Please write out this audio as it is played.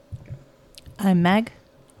I'm Meg.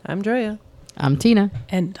 I'm Drea. I'm Tina.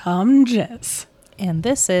 And I'm Jess. And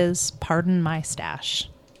this is Pardon My Stash.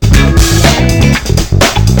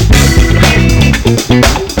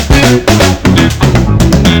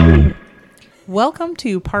 Welcome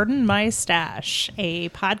to Pardon My Stash, a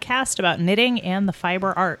podcast about knitting and the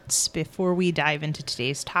fiber arts. Before we dive into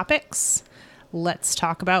today's topics, let's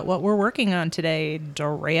talk about what we're working on today.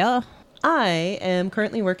 Drea? I am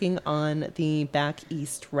currently working on the Back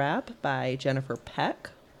East Wrap by Jennifer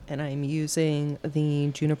Peck, and I'm using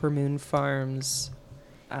the Juniper Moon Farms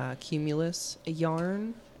Cumulus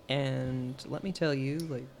yarn. And let me tell you,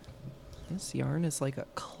 like, this yarn is like a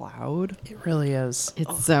cloud. It really is.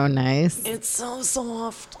 It's so nice. It's so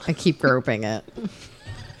soft. I keep groping it.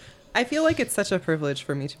 I feel like it's such a privilege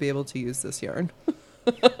for me to be able to use this yarn,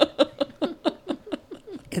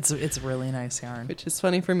 It's really nice yarn. which is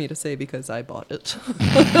funny for me to say because I bought it.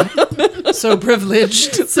 So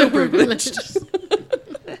privileged. So privileged.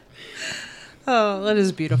 Oh, that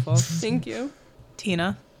is beautiful. Thank you.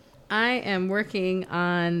 Tina? I am working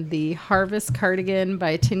on the Harvest Cardigan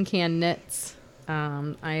by Tin Can Knits.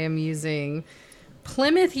 I am using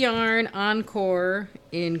Plymouth Yarn Encore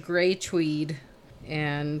in gray tweed,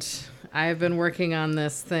 and I've been working on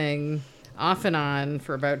this thing off and on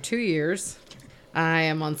for about 2 years. I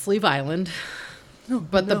am on Sleeve Island,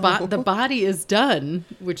 but the body is done,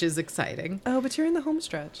 which is exciting. Oh, but you're in the home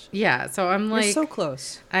stretch. Yeah, so I'm You're like, so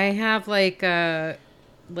close. I have probably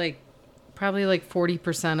like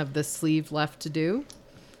 40% of this sleeve left to do,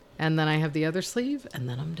 and then I have the other sleeve, and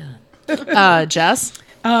then I'm done. Jess?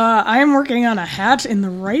 I am working on a hat in the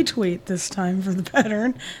right weight this time for the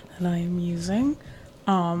pattern that I am using.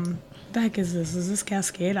 The heck is this? Is this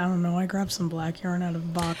Cascade? I don't know. I grabbed some black yarn out of a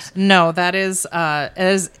box. No, that is a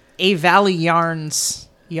Valley Yarns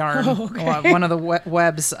yarn. Oh, okay. One of the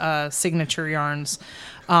web's signature yarns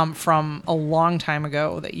from a long time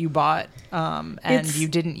ago that you bought and you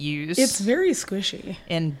didn't use. It's very squishy.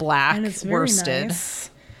 In black, And it's very worsted. nice.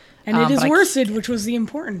 And it is but worsted, which was the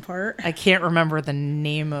important part. I can't remember the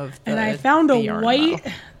name of the And I found the a yarn white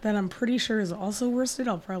though. that I'm pretty sure is also worsted.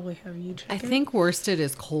 I'll probably have you check I it. think worsted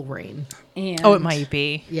is Coleraine. And Oh, it might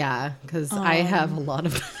be. Yeah, because I have a lot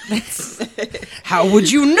of. How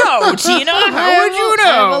would you know, Tina? How would you know?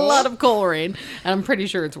 I have a lot of Coleraine, and I'm pretty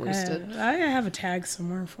sure it's worsted. I have a tag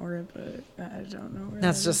somewhere for it, but I don't know where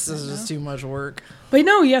That's that just, is this right is just now. too much work. But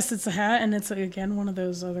no, yes, it's a hat, and it's again one of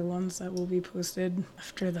those other ones that will be posted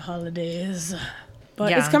after the holidays.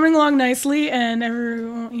 But it's Yeah. coming along nicely, and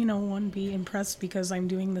everyone, one be impressed because I'm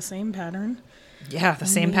doing the same pattern, Yeah, the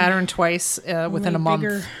same Only- pattern twice within only a month.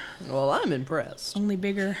 bigger, Well, I'm impressed. only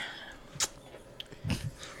bigger,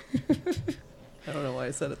 I don't know why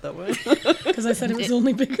I said it that way. because I said it was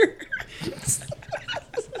only bigger.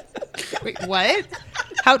 Wait, what?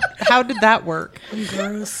 How did that work?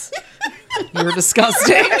 Gross. You're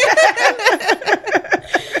disgusting.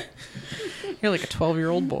 You're like a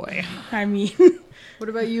 12-year-old boy. I mean, What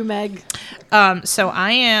about you, Meg? So I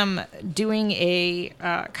am doing a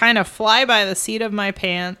kind of fly by the seat of my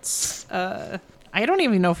pants. I don't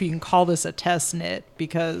even know if you can call this a test knit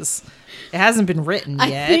because it hasn't been written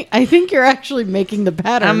yet. I think you're actually making the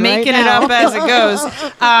pattern. I'm making right it now. up as it goes.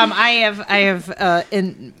 I have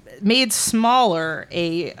made smaller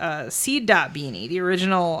a seed dot beanie. The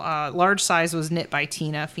original large size was knit by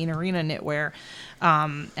Tina, Finarina Knitwear.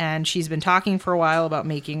 And she's been talking for a while about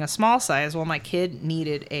making a small size. Well, my kid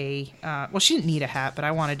needed she didn't need a hat, but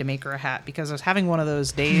I wanted to make her a hat because I was having one of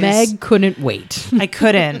those days. Meg couldn't wait. I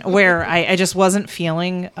couldn't, where I just wasn't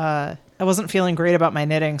feeling, I wasn't feeling great about my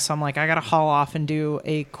knitting. So I'm like, I got to haul off and do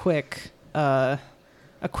a quick hat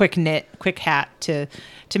to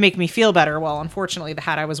make me feel better. Well, unfortunately, the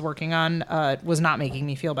hat I was working on was not making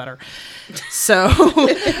me feel better. So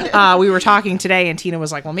we were talking today, and Tina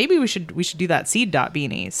was like, "Well, maybe we should do that seed dot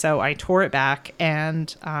beanie." So I tore it back,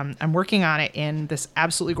 and I'm working on it in this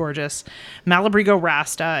absolutely gorgeous Malabrigo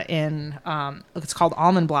Rasta in it's called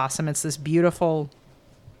Almond Blossom. It's this beautiful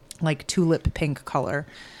like tulip pink color.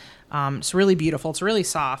 It's really beautiful. It's really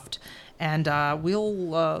soft. And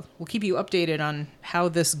we'll keep you updated on how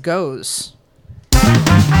this goes.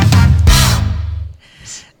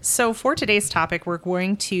 So for today's topic, we're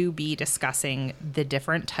going to be discussing the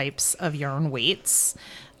different types of yarn weights,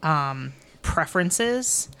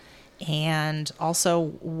 preferences, and also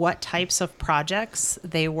what types of projects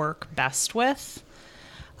they work best with.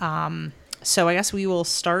 So I guess we will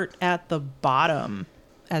start at the bottom,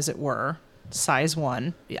 as it were. Size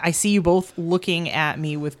 1. I see you both looking at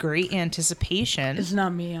me with great anticipation. it's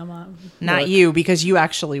not me. I'm Not Look. you, because you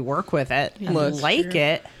actually work with it and Look. like Sure.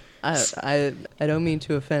 it. I don't mean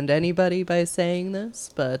to offend anybody by saying this,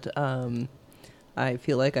 but I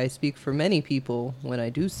feel like I speak for many people when I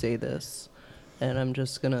do say this, and I'm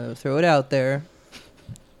just gonna throw it out there.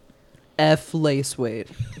 F lace weight.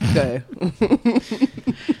 Okay.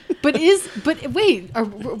 But wait,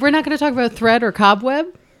 we're not going to talk about thread or cobweb?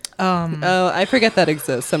 Oh, I forget that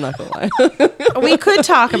exists. I'm not gonna lie. We could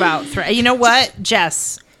talk about thread. You know what,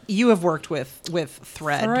 Jess? You have worked with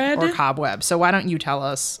thread Thread? or cobweb, so why don't you tell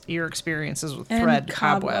us your experiences with And thread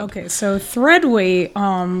cobweb? Okay, so thread weight,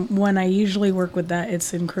 when I usually work with that,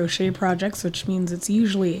 it's in crochet projects, which means it's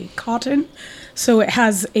usually a cotton. So it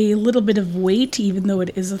has a little bit of weight, even though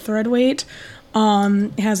it is a thread weight.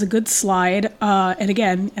 It has a good slide. And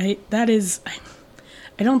again, I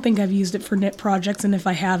don't think I've used it for knit projects, and if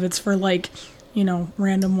I have, it's for like,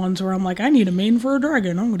 random ones where I'm like, I need a mane for a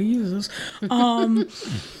dragon. I'm going to use this.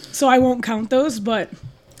 So I won't count those, but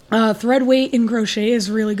thread weight in crochet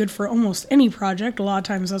is really good for almost any project. A lot of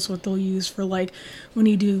times that's what they'll use for like when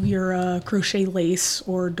you do your crochet lace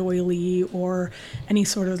or doily or any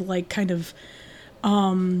sort of like kind of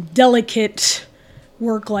delicate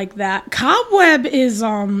work like that. Cobweb is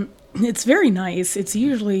it's very nice. It's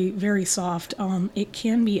usually very soft. It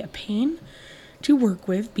can be a pain to work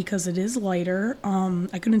with because it is lighter.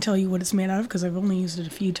 I couldn't tell you what it's made out of because I've only used it a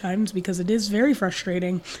few times because it is very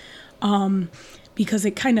frustrating. Because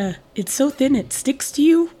it's so thin it sticks to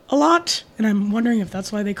you a lot, and I'm wondering if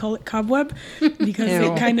that's why they call it cobweb, because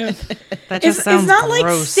Ew. it kind of That just sounds it's not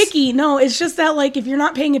gross. like sticky. No, it's just that like if you're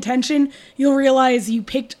not paying attention, you'll realize you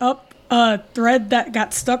picked up a thread that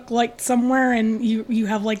got stuck like somewhere, and you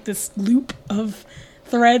have like this loop of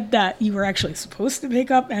thread that you were actually supposed to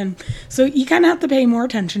pick up, and so you kind of have to pay more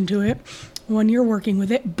attention to it when you're working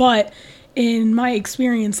with it. But in my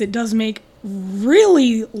experience, it does make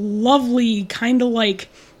really lovely kind of like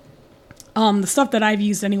the stuff that I've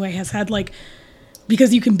used anyway has had like,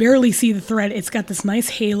 because you can barely see the thread, it's got this nice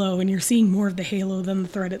halo, and you're seeing more of the halo than the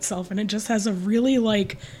thread itself, and it just has a really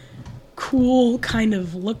like cool kind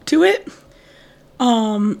of look to it.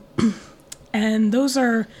 And those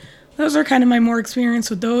are kind of my more experience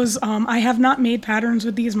with those. I have not made patterns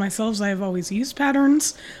with these myself. I have always used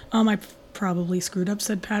patterns. I probably screwed up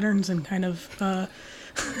said patterns and kind of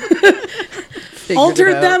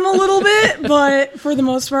altered them a little bit, but for the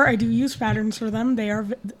most part, I do use patterns for them.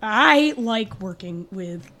 I like working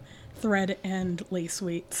with thread and lace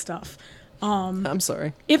weight stuff. I'm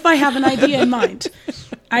sorry. If I have an idea in mind.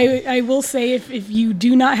 I will say if you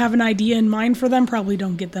do not have an idea in mind for them, probably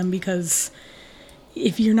don't get them, because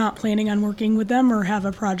if you're not planning on working with them or have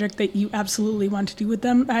a project that you absolutely want to do with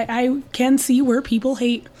them, I can see where people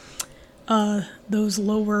hate those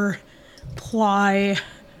lower ply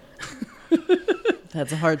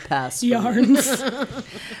That's a hard pass. For me. yarns.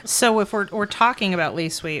 So if we're talking about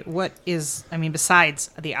lace weight, what is, I mean, besides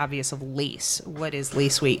the obvious of lace, what is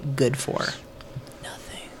lace weight good for?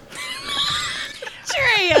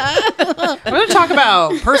 We're going to talk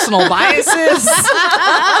about personal biases.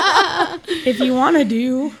 If you want to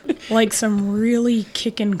do like some really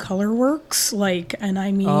kickin' color works, like, and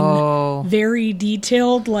I mean very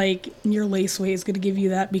detailed, like your lace weight is going to give you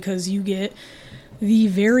that, because you get the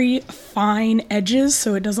very fine edges,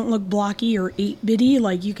 so it doesn't look blocky or 8-bitty.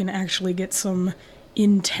 Like you can actually get some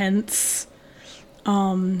intense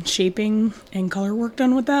shaping and color work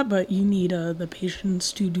done with that, but you need the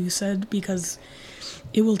patience to do said, because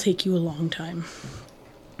it will take you a long time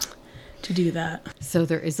to do that. So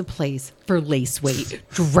there is a place for lace weight,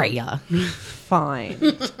 Drea. Fine.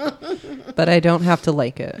 But I don't have to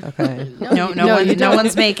like it, okay? No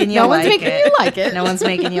one's making you No like one's making it. you like it. No one's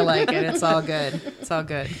making you like it. It's all good. It's all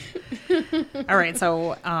good. All right,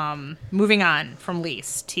 so moving on from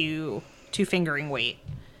lace to fingering weight.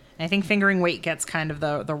 And I think fingering weight gets kind of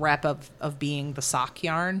the rep of being the sock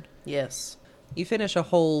yarn. Yes. You finish a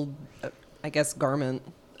whole, I guess, garment,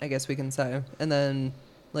 I guess we can say. And then,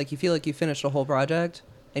 like, you feel like you finished a whole project.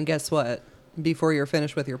 And guess what? Before you're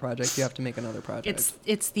finished with your project, you have to make another project.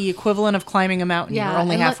 It's the equivalent of climbing a mountain. You're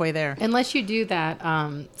only halfway there. Unless you do that.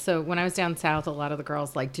 So when I was down south, a lot of the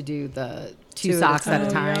girls like to do the two Two socks at at a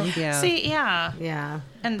a time. time. Yeah. See, yeah. Yeah.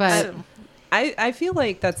 And But so- I feel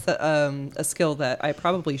like that's a skill that I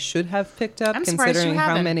probably should have picked up, I'm surprised you considering how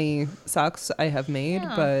haven't. many socks I have made,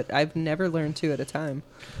 Yeah. but I've never learned 2 at a time.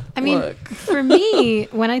 I mean, Look. for me,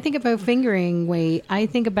 when I think about fingering weight, I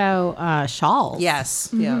think about shawls. yes.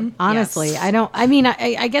 Yeah. Honestly, Yes.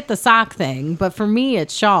 I get the sock thing, but for me,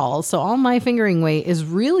 it's shawls. So all my fingering weight is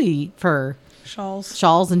really for Shawls.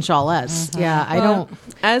 shawls and shawlettes. Yeah, I don't.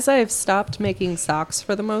 As I've stopped making socks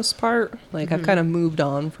for the most part, like I've kind of moved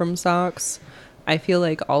on from socks. I feel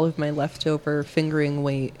like all of my leftover fingering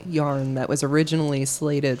weight yarn that was originally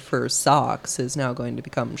slated for socks is now going to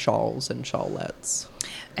become shawls and shawlettes.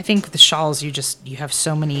 I think with the shawls, you have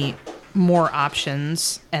so many more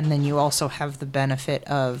options, and then you also have the benefit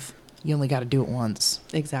of you only got to do it once.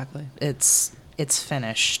 Exactly. It's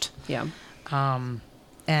finished. Yeah.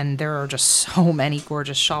 And there are just so many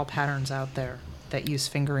gorgeous shawl patterns out there that use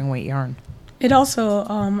fingering weight yarn. It also,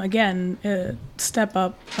 again, step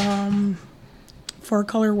up for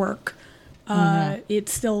color work. You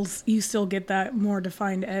still get that more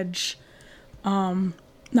defined edge.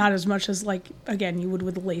 Not as much as, like, again, you would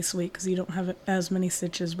with lace weight because you don't have as many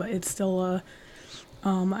stitches, but it's still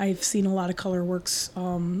I've seen a lot of color works,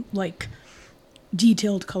 like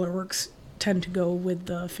detailed color works tend to go with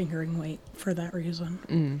the fingering weight for that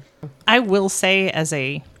reason. I will say, as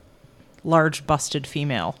a large busted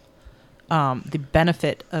female, the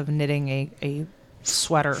benefit of knitting a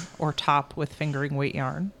sweater or top with fingering weight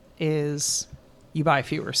yarn is you buy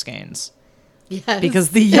fewer skeins. Yes.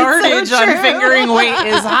 Because the yardage on fingering weight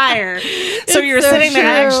is higher. So you're so sitting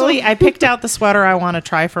there. true. Actually, I picked out the sweater I want to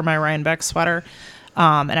try for my Rhinebeck sweater.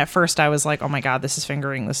 And at first I was like, oh my God, this is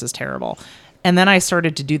fingering. This is terrible. And then I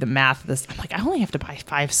started to do the math of this. I'm like, I only have to buy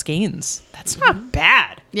 5 skeins. That's not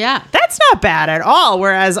bad. Yeah. That's not bad at all.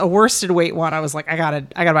 Whereas a worsted weight one, I was like, I gotta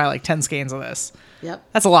buy like 10 skeins of this. Yep.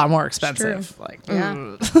 That's a lot more expensive. true. Like,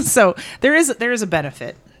 Yeah. So there is a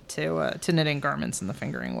benefit to knitting garments in the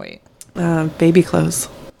fingering weight. Baby clothes.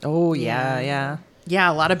 Oh yeah.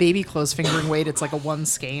 A lot of baby clothes fingering weight. It's like a 1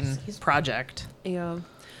 skein project. Yeah.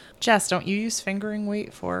 Jess, don't you use fingering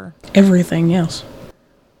weight for? Everything, yes.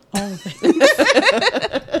 All of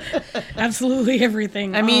it. Absolutely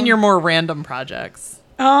everything. I mean, your more random projects.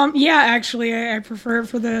 Yeah, actually, I prefer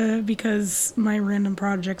it because my random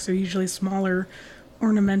projects are usually smaller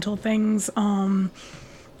ornamental things.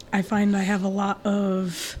 I find I have a lot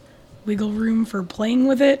of wiggle room for playing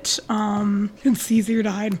with it. It's easier to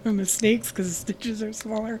hide my mistakes because the stitches are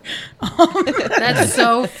smaller. That's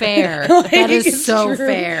so fair. Like, That is it's so true.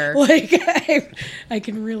 fair. Like I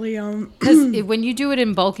can really Because when you do it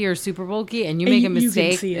in bulky or super bulky and you make a You can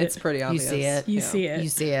mistake, see it. It's pretty obvious. You see it. you see it. You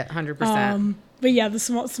see it 100%. But yeah, the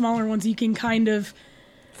smaller ones you can kind of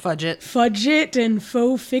Fudge it. and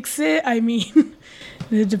faux fix it. I mean,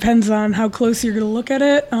 it depends on how close you're going to look at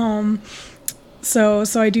it. So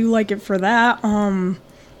I do like it for that.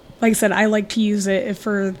 Like I said, I like to use it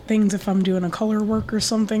for things if I'm doing a color work or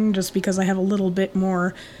something, just because I have a little bit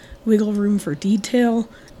more wiggle room for detail.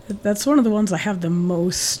 That's one of the ones I have the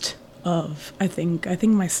most of. I think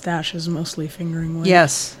my stash is mostly fingering weight.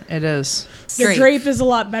 Yes, it is. The drape is a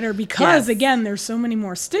lot better because Yes. again, there's so many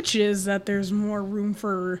more stitches that there's more room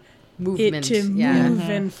for Movement. it to Yeah. move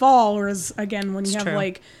and fall. Whereas again, when you have true.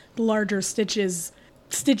 like the larger stitches,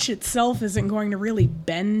 stitch itself isn't going to really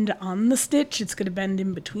bend on the stitch. It's going to bend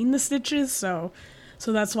in between the stitches. So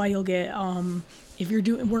that's why you'll get if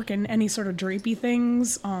you're working any sort of drapey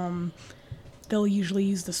things, they'll usually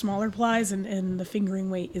use the smaller plies, and the fingering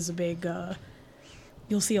weight is a big.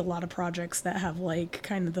 You'll see a lot of projects that have like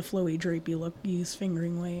kind of the flowy drapey look use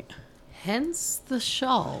fingering weight. Hence the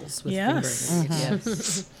shawls with Yes. fingering.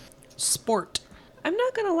 Yes. Sport. I'm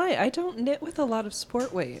not going to lie. I don't knit with a lot of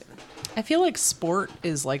sport weight. I feel like sport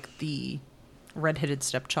is like the red-headed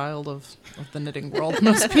stepchild of the knitting world.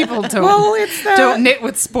 Most people don't knit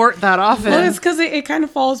with sport that often. Well, it's because it kind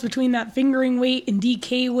of falls between that fingering weight and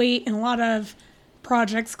DK weight, and a lot of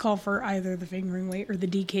projects call for either the fingering weight or the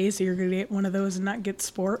DK, so you're going to get one of those and not get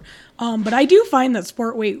sport. But I do find that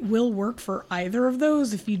sport weight will work for either of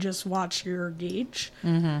those if you just watch your gauge.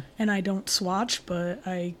 Mm-hmm. And I don't swatch, but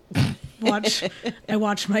I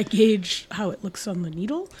watch my gauge, how it looks on the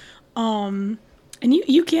needle. And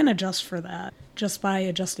you can adjust for that just by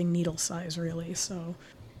adjusting needle size, really. So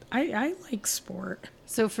I like sport.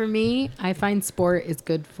 So for me, I find sport is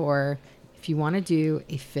good for if you want to do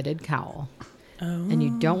a fitted cowl. And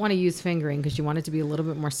you don't want to use fingering because you want it to be a little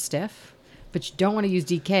bit more stiff, but you don't want to use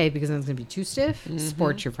DK because then it's going to be too stiff.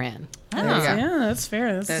 Sport's your friend. Ah. Yeah, that's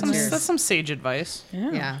fair. That's some sage advice.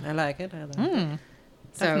 Yeah. I like it.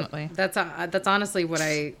 So Definitely. that's honestly what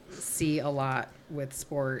I see a lot with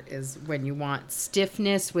sport is when you want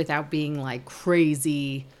stiffness without being like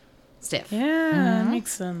crazy stiff. Yeah, that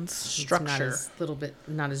makes sense. It's Structure.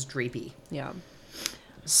 not as drapey. Yeah.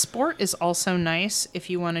 Sport is also nice if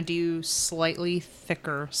you want to do slightly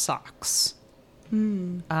thicker socks.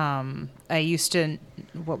 I used to,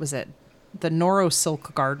 what was it? The Noro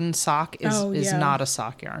Silk Garden sock is not a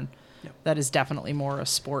sock yarn. No. That is definitely more a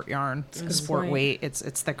sport yarn, a sport weight. It's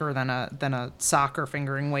thicker than a sock or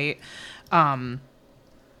fingering weight.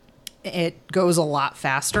 It goes a lot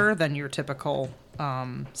faster than your typical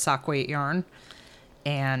sock weight yarn.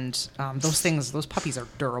 And those puppies are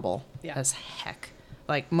durable as heck.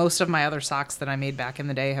 Like most of my other socks that I made back in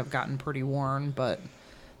the day have gotten pretty worn, but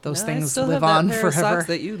those things live on forever. Socks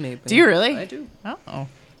that you made. Do you really? I do. Oh,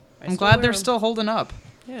 I'm glad they're still holding up.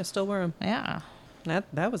 Yeah, I still wear them. Yeah.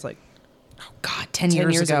 That was like, Oh God, 10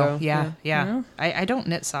 years years ago. ago. Yeah. Yeah. I don't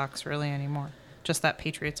knit socks really anymore. Just that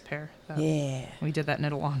Patriots pair. yeah. We did that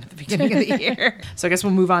knit along at the beginning of the year. So I guess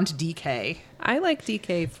we'll move on to DK. I like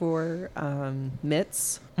DK for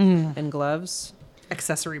mitts and gloves.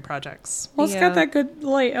 Accessory projects. Well, it's Yeah. got that good,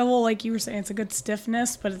 like you were saying, it's a good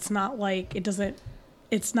stiffness, but it's not like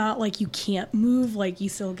it's not like you can't move, like you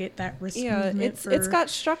still get that wrist Yeah, movement. it's got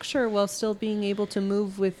structure while still being able to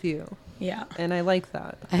move with you, Yeah. and I like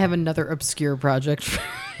that. I have another obscure project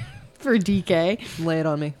for DK. Lay it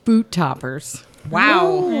on me. Boot toppers.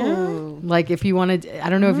 Wow. Like if you wanted, I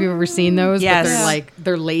don't know if you've ever seen those, Yes. but they're Yeah. like,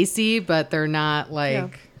 they're lacy, but they're not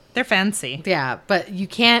like, They're fancy. yeah, but you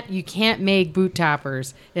can't make boot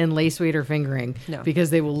toppers in lace weight or fingering No. because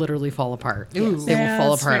they will literally fall apart. Ooh. They Yeah, will fall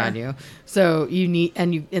that's apart fair. on you. So you need,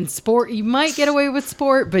 and you in sport, you might get away with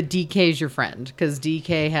sport, but DK is your friend because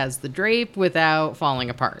DK has the drape without falling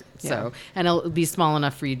apart. So, and it'll be small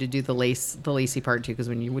enough for you to do the lacy part too. Because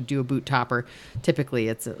when you would do a boot topper, typically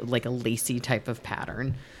it's like a lacy type of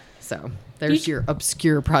pattern. So there's your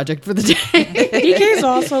obscure project for the day. DK is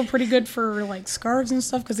also pretty good for like scarves and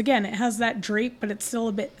stuff because again, it has that drape, but it's still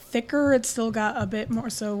a bit thicker. It's still got a bit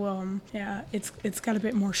more. So it's got a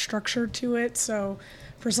bit more structure to it. So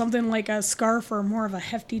for something like a scarf or more of a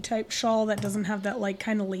hefty type shawl that doesn't have that like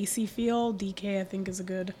kind of lacy feel, DK I think is a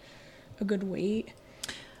good weight.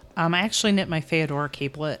 I actually knit my Feodora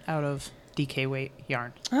capelet out of DK weight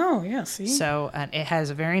yarn. Oh yeah, see. So it has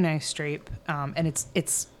a very nice drape, and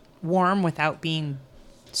it's warm without being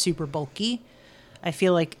super bulky. I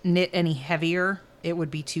feel like knit any heavier, it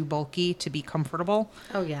would be too bulky to be comfortable.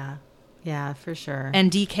 Oh yeah. Yeah, for sure.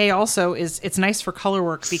 And DK also it's nice for color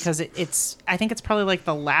work because it's I think it's probably like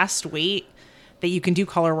the last weight that you can do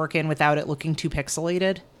color work in without it looking too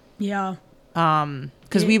pixelated. yeah.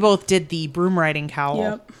 Because we both did the broom riding cowl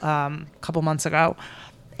Yep. a couple months ago,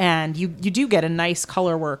 and you do get a nice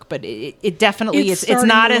color work, but it definitely It's it's starting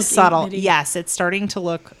not to as look subtle. 8-bitty. Yes, it's starting to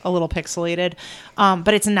look a little pixelated,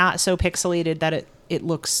 but it's not so pixelated that it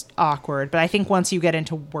looks awkward. But I think once you get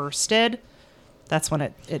into worsted, that's when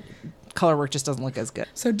it color work just doesn't look as good.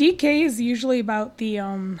 So DK is usually about the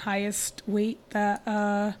highest weight that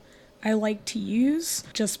I like to use,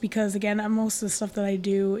 just because again, most of the stuff that I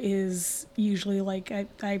do is usually like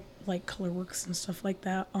I like color works and stuff like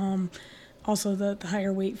that. Also the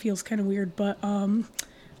higher weight feels kind of weird, but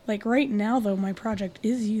like right now though, my project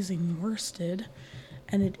is using worsted,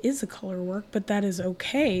 and it is a color work, but that is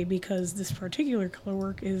okay because this particular color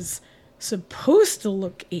work is supposed to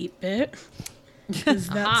look 8-bit. Because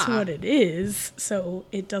that's what it is, so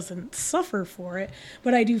it doesn't suffer for it.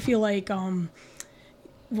 But I do feel like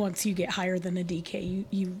once you get higher than a DK,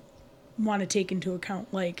 you want to take into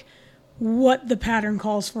account like what the pattern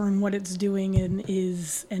calls for and what it's doing, and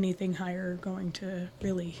is anything higher going to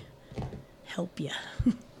really help you?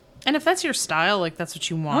 And if that's your style, like that's what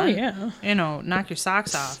you want, yeah. Knock your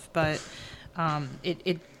socks off. But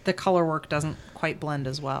the color work doesn't quite blend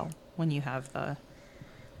as well when you have the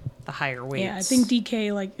higher weights. Yeah, I think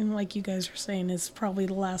DK, like you guys were saying, is probably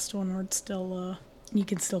the last one where it's still you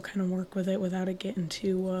can still kind of work with it without it getting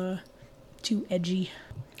too edgy.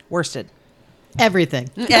 Worsted. Everything.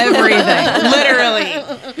 Literally.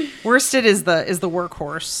 Worsted is the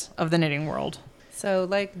workhorse of the knitting world. So,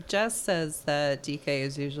 like Jess says that DK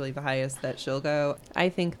is usually the highest that she'll go. I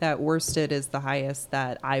think that worsted is the highest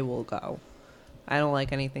that I will go. I don't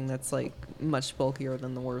like anything that's like much bulkier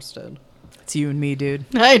than the worsted. It's you and me, dude.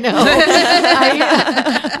 I know.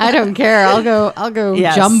 I don't care. I'll go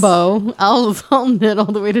Yes. jumbo. I'll knit all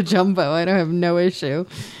the way to jumbo. I don't have no issue.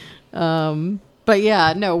 But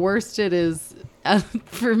yeah, no, worsted is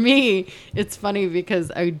for me. It's funny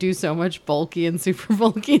because I do so much bulky and super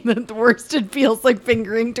bulky that the worsted feels like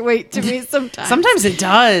fingering to weight to me sometimes. Sometimes it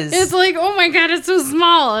does. It's like, oh my god, it's so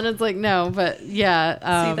small, and it's like no, but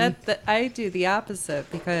yeah. See, that I do the opposite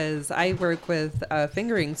because I work with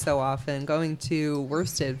fingering so often. Going to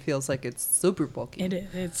worsted feels like it's super bulky. It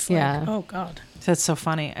is. It's Yeah. like, oh god. That's so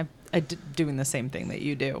funny. I'm doing the same thing that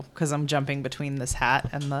you do because I'm jumping between this hat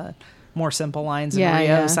and the more simple lines in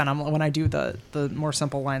Rios, and when I do the more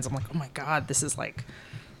simple lines, I'm like, oh my god, this is like,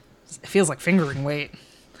 it feels like fingering weight.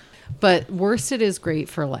 But worsted is great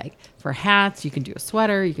for hats. You can do a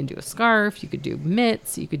sweater, you can do a scarf, you could do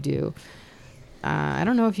mitts, you could do I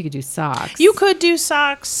don't know if you could do socks. You could do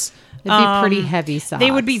socks. It'd be pretty heavy socks. They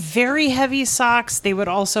would be very heavy socks. They would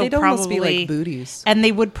also They'd probably almost be like booties. and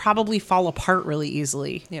they would probably fall apart really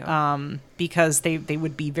easily. Yeah. Because they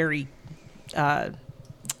would be very. I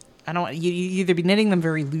don't. You either be knitting them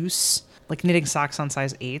very loose, like knitting socks on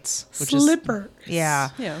size 8s, which Slippers. is yeah.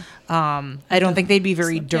 Yeah. I don't think they'd be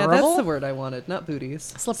very durable. Yeah, that's the word I wanted, not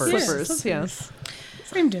booties. Slippers. Slippers, yeah.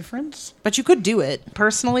 Same difference. But you could do it.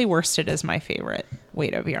 Personally, worsted is my favorite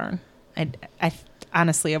weight of yarn. I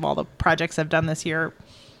honestly, of all the projects I've done this year,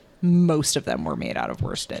 most of them were made out of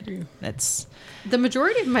worsted. It's The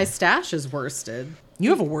majority of my stash is worsted. you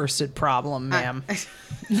have a worsted problem, ma'am.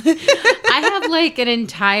 I have like an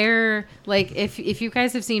entire like if you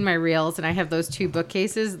guys have seen my reels and I have those 2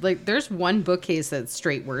 bookcases, like there's one bookcase that's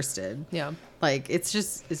straight worsted. Yeah. Like it's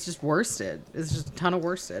just worsted. It's just a ton of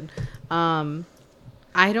worsted.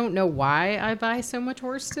 I don't know why I buy so much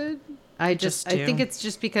worsted. I Just think do. it's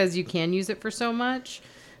just because you can use it for so much.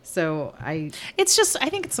 So I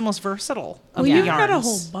think it's the most versatile of Well, the you've yarns. got a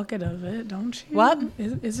whole bucket of it, don't you? What?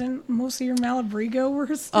 Isn't most of your Malabrigo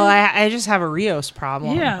worsted? Oh, I just have a Rios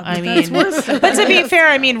problem. Yeah, I but mean, that's worsted. but to be fair,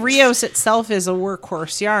 I mean Rios itself is a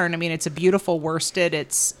workhorse yarn. I mean, it's a beautiful worsted.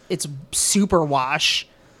 It's super wash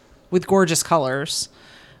with gorgeous colors.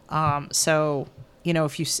 So you know,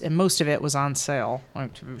 and most of it was on sale.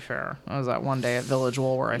 Like, to be fair, I was that one day at Village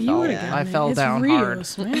Wool where I fell down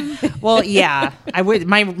Rios, hard. man. Well, yeah, I would.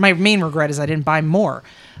 My main regret is I didn't buy more.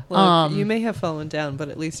 Look, you may have fallen down, but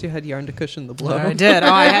at least you had yarn to cushion the blow. I did.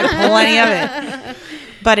 Oh, I had plenty of it.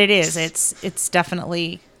 But it's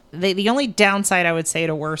definitely the only downside I would say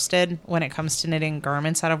to worsted when it comes to knitting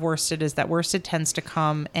garments out of worsted is that worsted tends to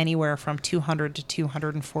come anywhere from 200 to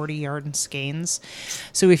 240 yarn skeins.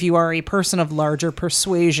 So if you are a person of larger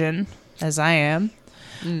persuasion, as I am,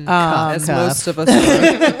 As most of us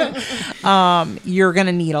are. you're going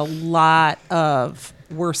to need a lot of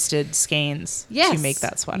worsted skeins to make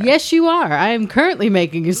that sweater. Yes, you are. I am currently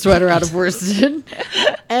making a sweater out of worsted,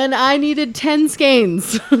 and I needed 10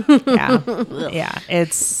 skeins, Yeah.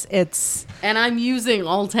 It's and I'm using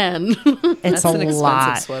all 10. it's That's a an expensive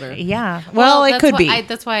lot. sweater. Yeah. Well, it could be.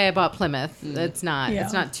 That's why I bought Plymouth. It's not. Yeah.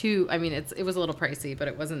 It's not too. I mean, it was a little pricey, but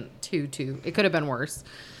it wasn't too. It could have been worse.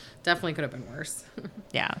 Definitely could have been worse.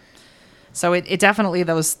 Yeah. So it definitely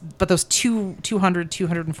those 200,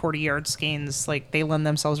 240 yard skeins, like they lend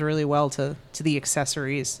themselves really well to the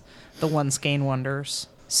accessories, the one skein wonders.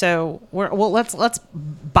 So let's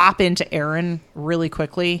bop into Aran really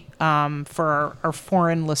quickly for our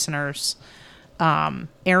foreign listeners.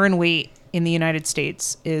 Aran weight in the United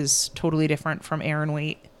States is totally different from Aran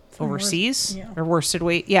weight overseas or worsted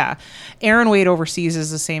weight. Yeah. Aran weight overseas is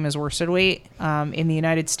the same as worsted weight. In the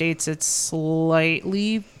United States, it's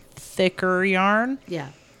slightly thicker yarn. Yeah.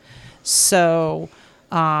 So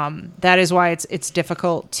that is why it's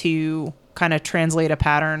difficult to kind of translate a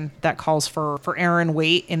pattern that calls for Aran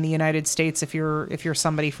weight in the United States. If you're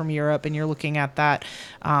somebody from Europe and you're looking at that,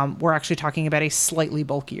 we're actually talking about a slightly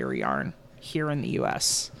bulkier yarn here in the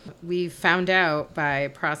U.S. We found out by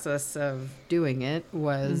process of doing it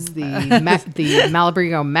was the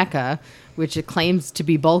Malabrigo Mecca, which it claims to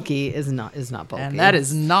be bulky, is not bulky. And that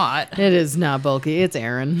is not. It is not bulky. It's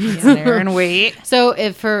Aran. It's an Aran weight. So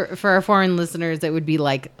if for our foreign listeners, it would be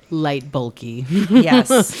like light bulky.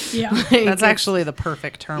 Yes. Yeah. That's actually the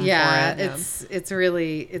perfect term for it. It's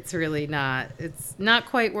really not. It's not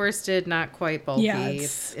quite worsted, not quite bulky. Yeah,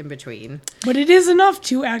 it's in between. But it is enough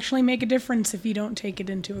to actually make a difference if you don't take it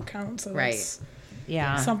into account. So Right. that's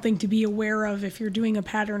Yeah. something to be aware of if you're doing a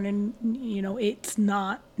pattern and, it's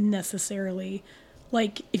not necessarily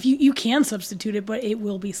like if you can substitute it, but it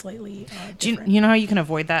will be slightly Do different. you know how you can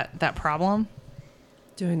avoid that problem?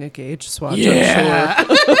 Doing a gauge swatch, Yeah.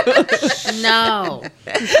 I'm sure. No.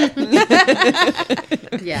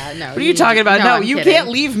 Yeah, no. What are you talking about? No, I'm you kidding. can't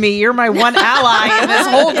leave me. You're my one ally in this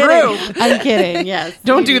whole group. I'm kidding. Yes.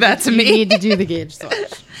 Don't You do need that to me. You need to do the gauge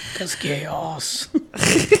swatch. Because chaos.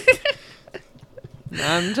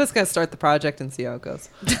 I'm just going to start the project and see how it goes.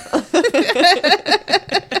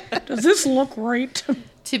 Does this look right?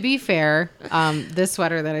 To be fair, this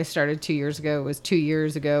sweater that I started 2 years ago was 2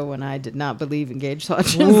 years ago when I did not believe in gauge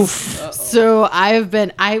swatches. So I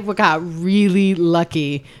got really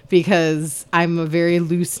lucky because I'm a very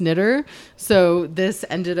loose knitter. So this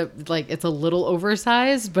ended up like it's a little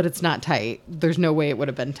oversized, but it's not tight. There's no way it would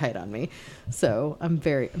have been tight on me. So I'm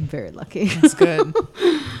very lucky. That's good.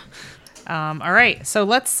 All right, so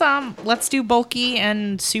let's do bulky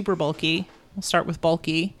and super bulky. We'll start with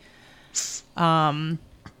bulky.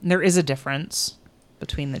 There is a difference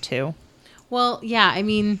between the two. Well, yeah, I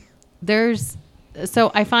mean, there's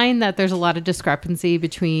So I find that there's a lot of discrepancy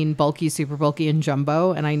between bulky, super bulky, and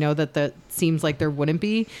jumbo. And I know that seems like there wouldn't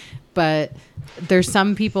be, but there's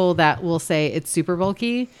some people that will say it's super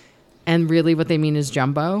bulky, and really what they mean is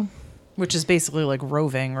jumbo. Which is basically like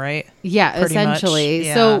roving, right? Yeah, Pretty essentially. much,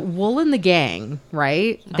 yeah. So Wool and the Gang,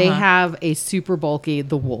 right? They Uh-huh. have a super bulky,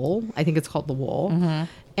 the Wool. I think it's called the Wool. Mm-hmm.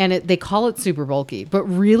 And they call it super bulky, but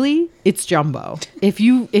really it's jumbo. If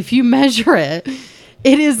you measure it,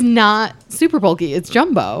 it is not super bulky. It's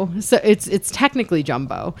jumbo. So it's technically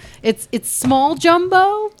jumbo. It's small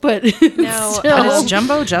jumbo, but No, still. But is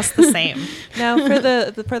jumbo just the same? Now, for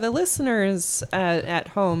the listeners at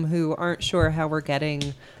home who aren't sure how we're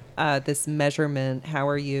getting this measurement, how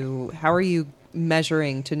are you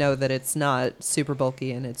measuring to know that it's not super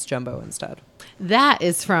bulky and it's jumbo instead? That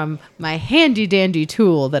is from my handy dandy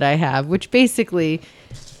tool that I have, which basically,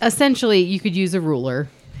 essentially, you could use a ruler,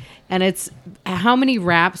 and it's how many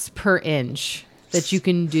wraps per inch that you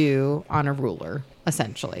can do on a ruler,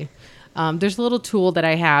 essentially. There's a little tool that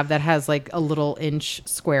I have that has like a little inch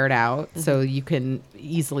squared out, so you can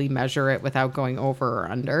easily measure it without going over or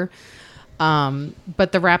under.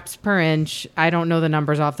 But the wraps per inch, I don't know the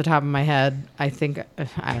numbers off the top of my head.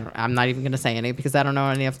 I'm not even going to say any because I don't know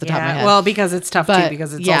any off the top of my head. Well, because it's tough But, too,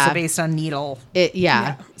 because it's yeah. also based on needle.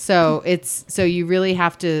 So you really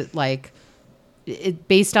have to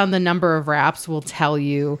based on the number of wraps will tell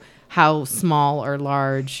you how small or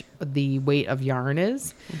large the weight of yarn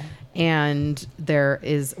is. And there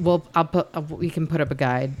is, we can put up a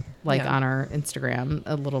guide on our Instagram,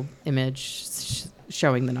 a little image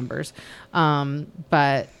showing the numbers.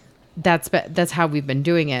 But that's how we've been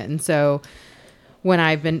doing it. And so when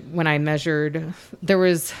I measured, there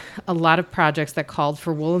was a lot of projects that called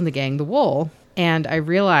for Wool and the Gang, the Wool. And I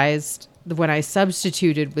realized when I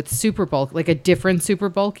substituted with super bulk, like a different super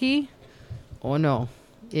bulky, oh no.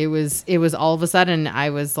 It was all of a sudden I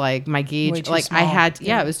was like my gauge, Way too like I small. had,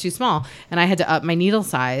 it was too small and I had to up my needle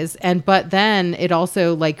size. But then it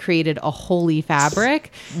also like created a holy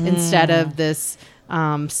fabric instead of this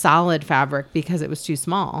solid fabric because it was too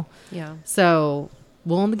small. Yeah. So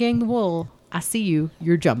Wool and the Gang, the Wool, I see you,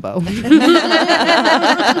 you're jumbo.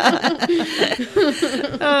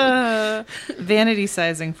 Vanity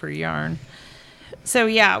sizing for yarn. So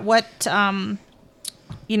yeah, what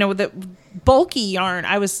the bulky yarn,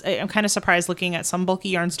 I'm kind of surprised looking at some bulky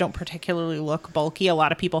yarns don't particularly look bulky. A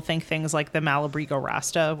lot of people think things like the Malabrigo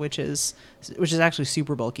Rasta, which is actually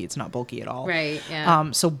super bulky. It's not bulky at all. Right.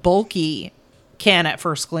 Yeah. So bulky can at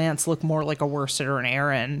first glance look more like a worsted or an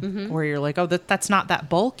Aran, where you're like, oh, that's not that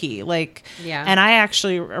bulky. Like, Yeah. And I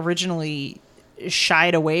actually originally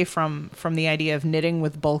shied away from the idea of knitting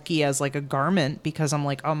with bulky as like a garment because I'm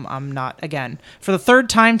like, I'm not, again, for the third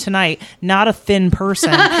time tonight, not a thin person.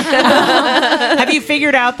 Have you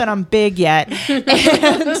figured out that I'm big yet?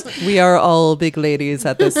 And, We are all big ladies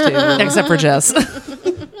at this table. except for Jess.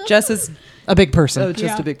 Jess is A big person. just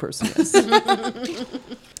Yeah. a big person. Yes.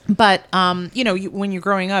 But when you're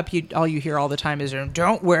growing up, all you hear all the time is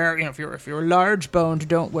don't wear, if you're large boned,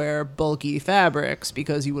 don't wear bulky fabrics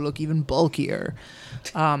because you will look even bulkier.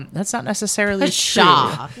 That's not necessarily true.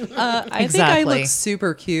 Shaw. I think I Exactly. look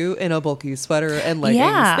super cute in a bulky sweater and leggings.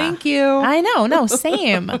 Yeah. Thank you. I know, no,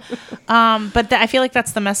 same. But I feel like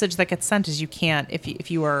that's the message that gets sent: is you can't,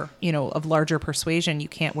 if you are of larger persuasion, you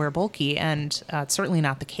can't wear bulky, and it's certainly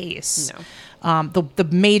not the case. No.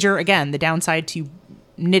 The downside to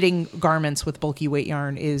knitting garments with bulky weight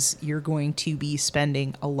yarn is you're going to be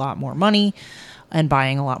spending a lot more money and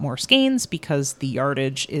buying a lot more skeins because the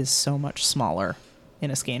yardage is so much smaller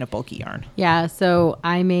in a skein of bulky yarn. Yeah, so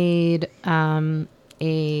I made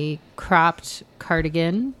a cropped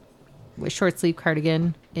cardigan, a short sleeve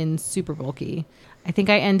cardigan in super bulky. I think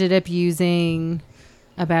I ended up using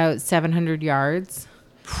about 700 yards,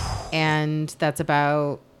 and that's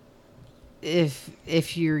about,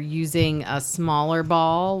 if you're using a smaller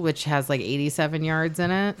ball, which has like 87 yards in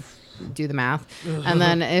it, do the math. And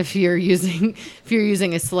then if you're using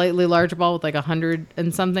a slightly larger ball with like 100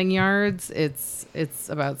 and something yards, it's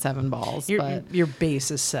about 7 balls. Your base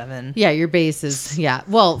is 7. Yeah, your base is, yeah.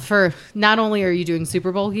 Well, for not only are you doing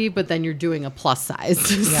super bulky, but then you're doing a plus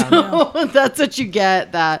size. Yeah. So that's what you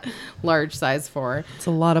get that large size for. It's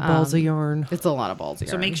a lot of balls of yarn. It's a lot of balls of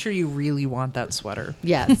So yarn. make sure you really want that sweater.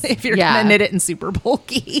 Yes. If you're Yeah. gonna knit it in super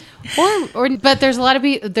bulky. But there's a lot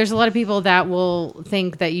of people that will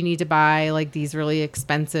think that you need to buy like these really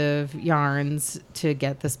expensive yarns to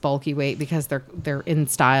get this bulky weight because they're in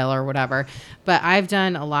style or whatever. But I've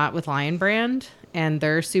done a lot with Lion Brand, and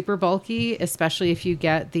they're super bulky, especially if you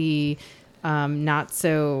get the not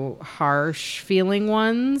so harsh feeling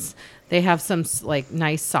ones. They have some like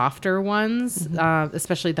nice softer ones,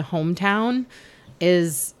 especially the Hometown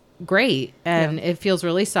is great and it feels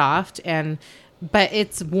really soft but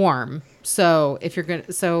it's warm. So if you're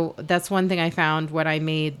gonna, so that's one thing I found when I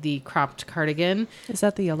made the cropped cardigan. Is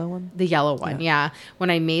that the yellow one? The yellow one, yeah. When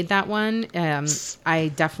I made that one,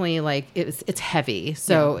 I definitely like it's heavy,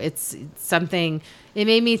 so it's something. It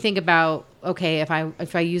made me think about, okay,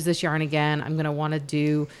 if I use this yarn again, I'm gonna want to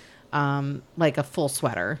do like a full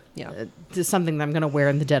sweater, just something that I'm gonna wear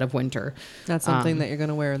in the dead of winter. That's something that you're going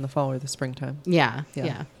to wear in the fall or the springtime. Yeah,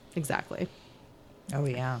 exactly. Oh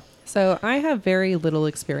yeah. So I have very little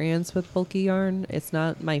experience with bulky yarn. It's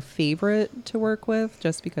not my favorite to work with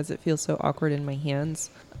just because it feels so awkward in my hands.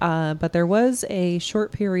 But there was a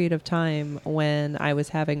short period of time when I was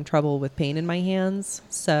having trouble with pain in my hands.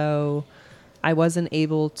 So I wasn't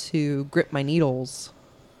able to grip my needles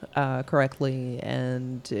correctly,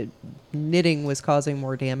 and knitting was causing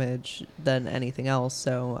more damage than anything else.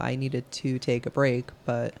 So I needed to take a break,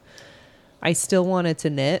 but I still wanted to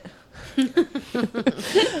knit.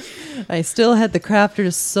 I still had the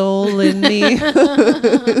crafter's soul in me.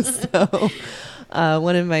 So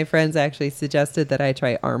one of my friends actually suggested that I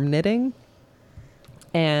try arm knitting,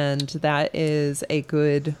 and that is a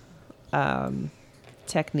good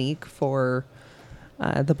technique for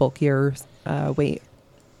the bulkier weight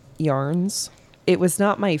yarns. It was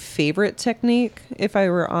not my favorite technique, if I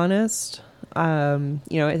were honest.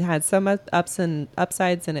 It had some ups and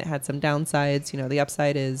upsides, and it had some downsides. The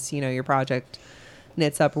upside is, your project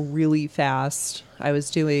knits up really fast. I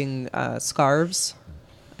was doing scarves.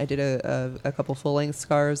 I did a couple full-length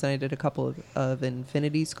scarves, and I did a couple of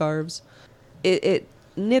infinity scarves. It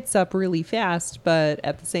knits up really fast, but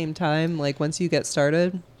at the same time, like once you get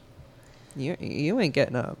started, you ain't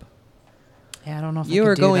getting up. Yeah, I don't know if you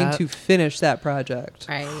are going to finish that project.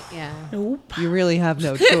 Right, yeah. Nope. You really have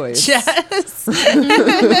no choice. Yes.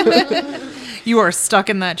 You are stuck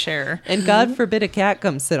in that chair. And God forbid a cat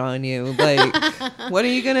comes sit on you. Like, what are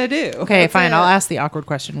you going to do? Okay, fine. I'll ask the awkward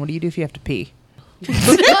question. What do you do if you have to pee?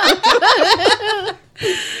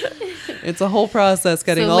 It's a whole process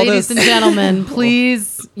getting So all ladies those. and gentlemen,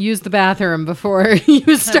 please use the bathroom before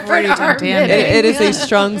you start arm damn knitting. It is a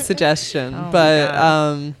strong suggestion, Oh my but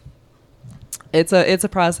God. it's a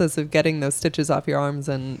process of getting those stitches off your arms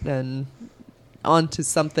and onto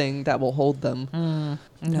something that will hold them.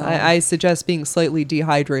 No. I suggest being slightly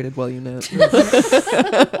dehydrated while you knit.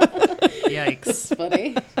 Yikes.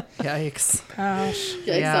 Funny. Yikes. Gosh.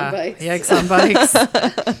 Yikes on bikes. Yikes on bikes.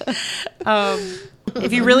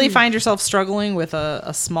 If you really find yourself struggling with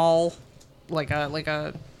a small, like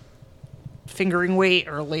a fingering weight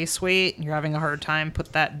or lace weight, and you're having a hard time,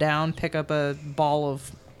 put that down, pick up a ball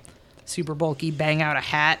of super bulky, bang out a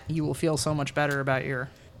hat. You will feel so much better about your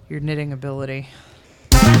knitting ability.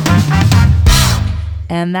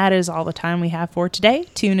 And that is all the time we have for today.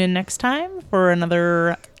 Tune in next time for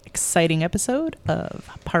another exciting episode of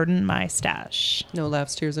Pardon My Stash. No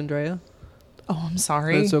laughs, tears, Andrea. Oh, I'm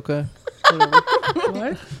sorry. That's okay.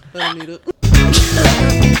 What? I don't need it.